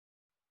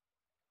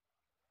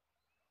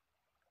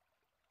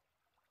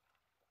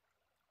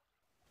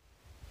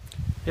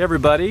Hey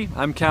everybody,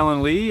 I'm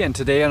Callan Lee, and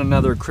today on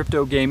another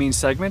crypto gaming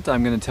segment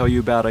I'm going to tell you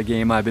about a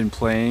game I've been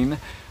playing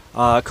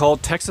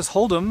called Texas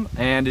Hold'em,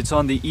 and it's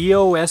on the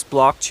EOS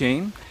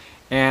blockchain,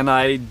 and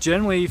I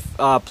generally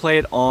play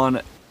it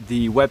on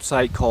the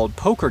website called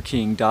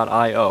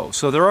PokerKing.io.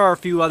 So there are a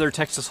few other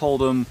Texas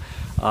Hold'em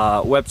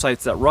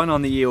websites that run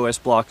on the EOS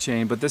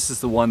blockchain, but this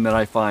is the one that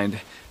I find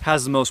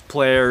has the most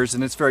players,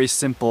 and it's very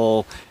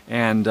simple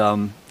and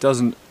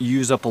doesn't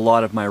use up a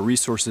lot of my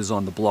resources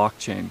on the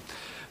blockchain.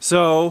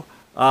 So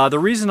the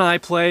reason I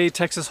play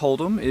Texas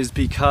Hold'em is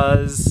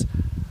because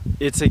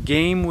it's a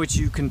game which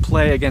you can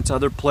play against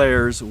other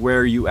players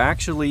where you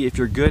actually, if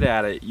you're good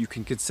at it, you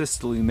can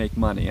consistently make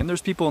money. And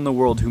there's people in the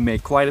world who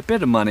make quite a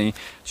bit of money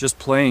just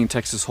playing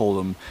Texas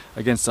Hold'em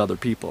against other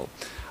people.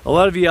 A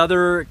lot of the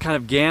other kind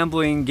of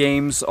gambling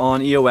games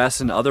on EOS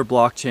and other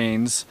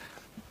blockchains,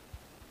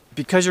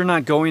 because you're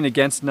not going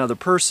against another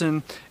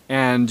person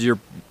and you're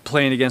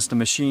playing against a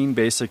machine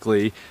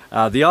basically,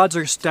 the odds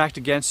are stacked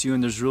against you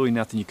and there's really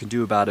nothing you can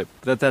do about it.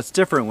 But that's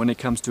different when it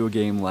comes to a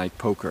game like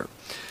poker.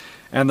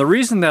 And the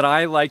reason that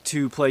I like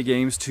to play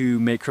games to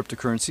make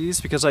cryptocurrencies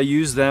is because I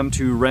use them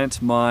to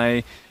rent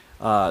my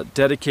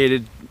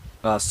dedicated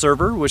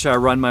server, which I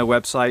run my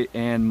website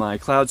and my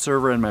cloud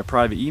server and my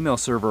private email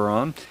server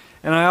on.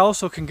 And I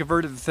also can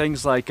convert it to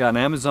things like an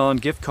Amazon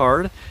gift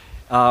card,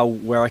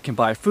 where I can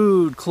buy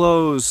food,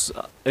 clothes,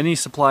 any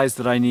supplies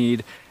that I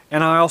need.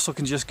 And I also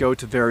can just go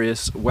to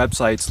various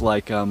websites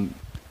like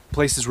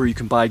places where you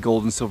can buy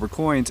gold and silver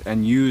coins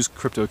and use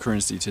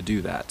cryptocurrency to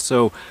do that.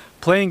 So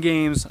playing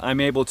games,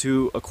 I'm able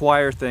to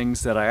acquire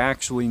things that I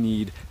actually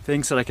need,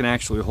 things that I can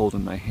actually hold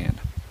in my hand.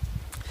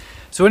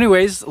 So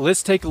anyways,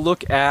 let's take a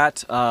look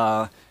at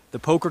the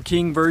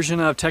PokerKing version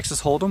of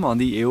Texas Hold'em on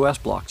the EOS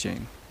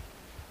blockchain.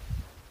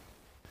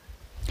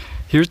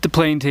 Here's the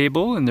playing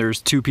table, and there's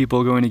two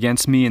people going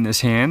against me in this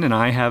hand, and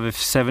I have a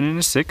 7 and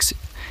a 6,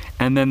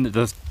 and then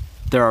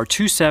there are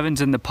 2 7s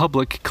in the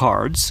public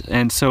cards,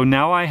 and so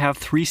now I have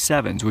 3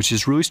 7s, which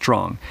is really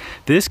strong.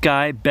 This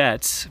guy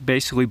bets,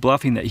 basically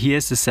bluffing that he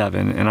has the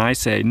 7, and I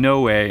say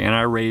no way, and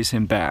I raise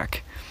him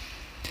back.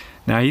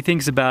 Now he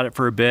thinks about it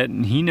for a bit,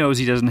 and he knows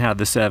he doesn't have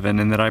the 7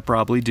 and that I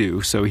probably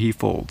do, so he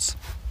folds.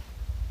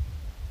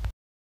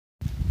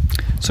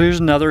 So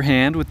here's another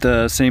hand with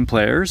the same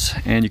players,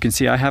 and you can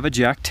see I have a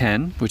Jack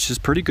 10, which is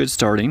pretty good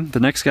starting. The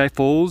next guy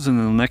folds and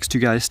then the next 2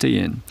 guys stay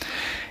in.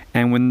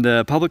 And when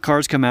the public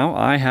cards come out,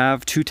 I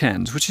have 2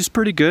 10s, which is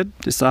pretty good.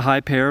 It's a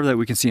high pair that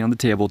we can see on the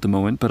table at the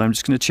moment, but I'm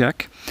just going to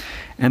check.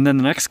 And then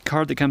the next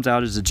card that comes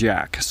out is a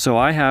Jack. So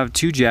I have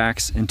 2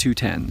 Jacks and 2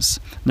 10s.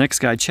 Next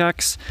guy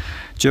checks.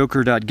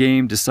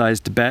 Joker.game decides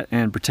to bet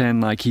and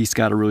pretend like he's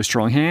got a really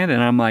strong hand,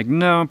 and I'm like,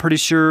 no, I'm pretty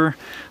sure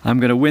I'm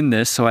going to win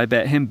this, so I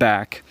bet him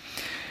back.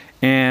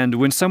 And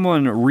when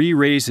someone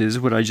re-raises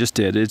what I just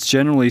did, it's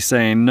generally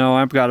saying, no,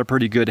 I've got a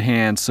pretty good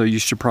hand, so you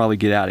should probably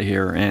get out of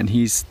here. And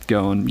he's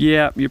going,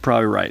 yeah, you're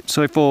probably right.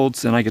 So he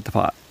folds and I get the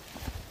pot.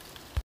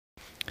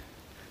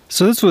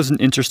 So this was an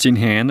interesting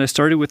hand. I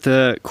started with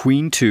the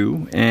Queen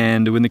 2,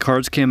 and when the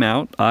cards came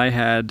out, I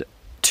had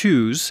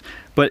 2s.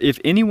 But if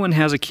anyone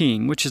has a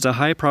king, which is a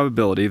high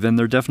probability, then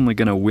they're definitely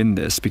going to win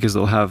this because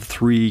they'll have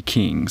 3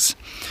 kings.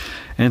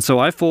 And so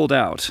I fold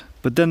out.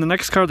 But then the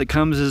next card that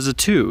comes is a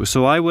 2.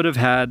 So I would have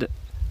had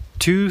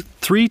 3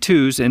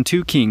 2s and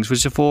 2 kings, which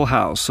is a full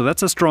house. So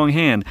that's a strong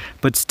hand.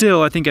 But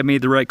still, I think I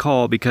made the right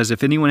call because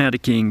if anyone had a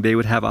king, they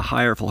would have a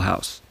higher full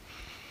house.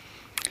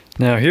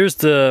 Now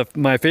here's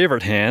my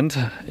favorite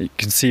hand. You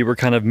can see we're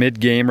kind of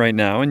mid-game right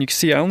now, and you can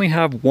see I only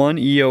have 1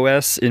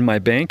 EOS in my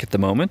bank at the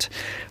moment,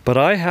 but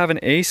I have an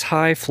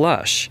ace-high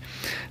flush.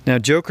 Now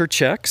Joker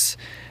checks,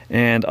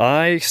 and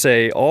I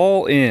say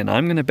all in.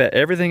 I'm going to bet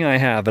everything I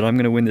have that I'm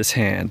going to win this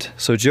hand.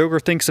 So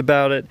Joker thinks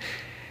about it,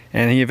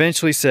 and he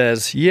eventually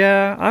says,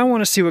 yeah, I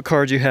want to see what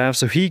cards you have,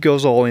 so he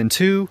goes all in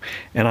too,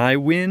 and I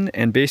win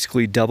and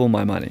basically double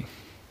my money.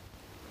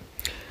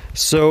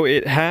 So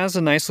it has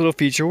a nice little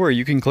feature where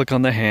you can click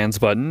on the hands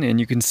button and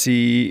you can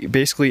see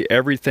basically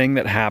everything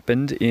that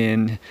happened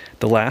in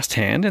the last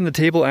hand, and the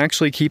table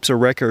actually keeps a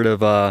record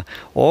of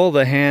all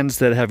the hands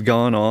that have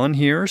gone on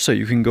here, so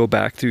you can go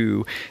back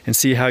through and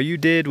see how you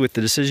did with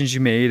the decisions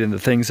you made and the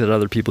things that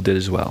other people did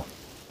as well.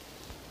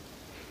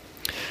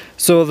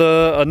 So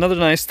another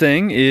nice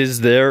thing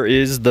is there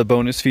is the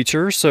bonus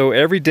feature. So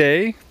every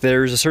day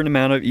there's a certain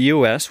amount of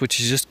EOS which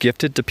is just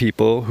gifted to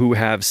people who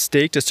have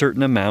staked a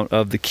certain amount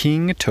of the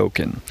King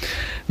token.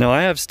 Now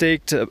I have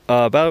staked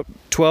about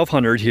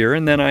 1,200 here,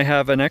 and then I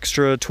have an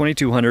extra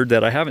 2,200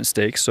 that I haven't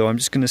staked, so I'm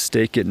just going to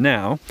stake it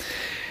now.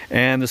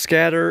 And the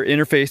scatter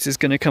interface is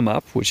going to come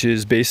up, which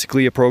is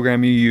basically a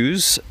program you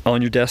use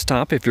on your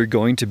desktop if you're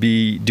going to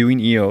be doing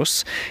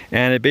EOS.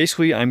 And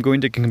basically I'm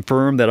going to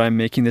confirm that I'm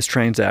making this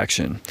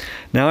transaction.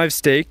 Now I've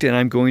staked, and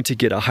I'm going to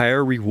get a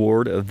higher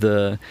reward of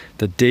the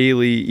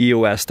daily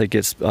EOS that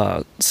gets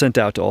sent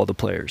out to all the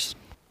players.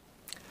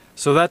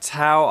 So that's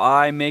how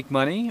I make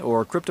money,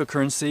 or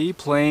cryptocurrency,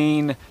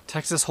 playing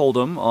Texas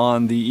Hold'em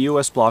on the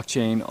EOS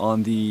blockchain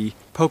on the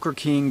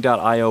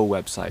PokerKing.io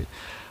website.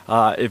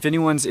 If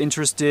anyone's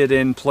interested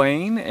in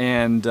playing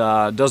and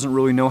doesn't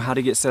really know how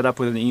to get set up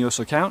with an EOS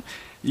account,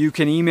 you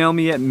can email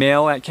me at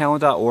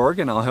mail@callan.org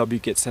and I'll help you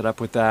get set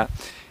up with that.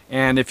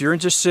 And if you're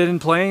interested in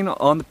playing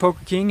on the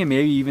PokerKing and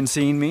maybe even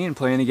seeing me and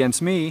playing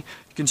against me,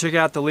 you can check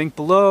out the link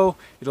below.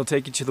 It'll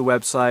take you to the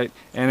website,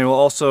 and it will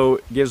also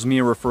gives me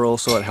a referral,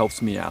 so it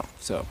helps me out.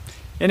 So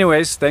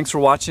anyways, thanks for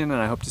watching, and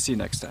I hope to see you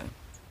next time.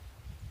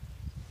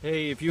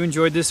 Hey, if you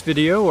enjoyed this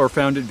video or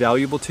found it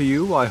valuable to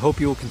you, I hope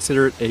you will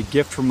consider it a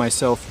gift from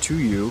myself to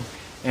you.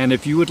 And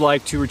if you would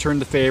like to return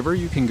the favor,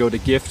 you can go to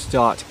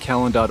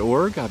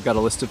gift.callan.org. I've got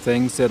a list of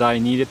things that I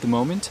need at the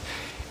moment.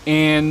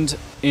 And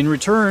in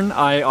return,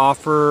 I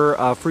offer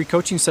a free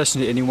coaching session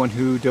to anyone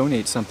who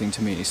donates something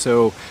to me.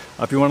 So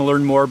if you want to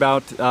learn more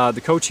about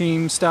the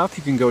coaching stuff,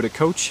 you can go to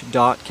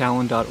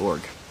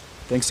coach.callan.org.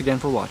 Thanks again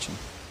for watching.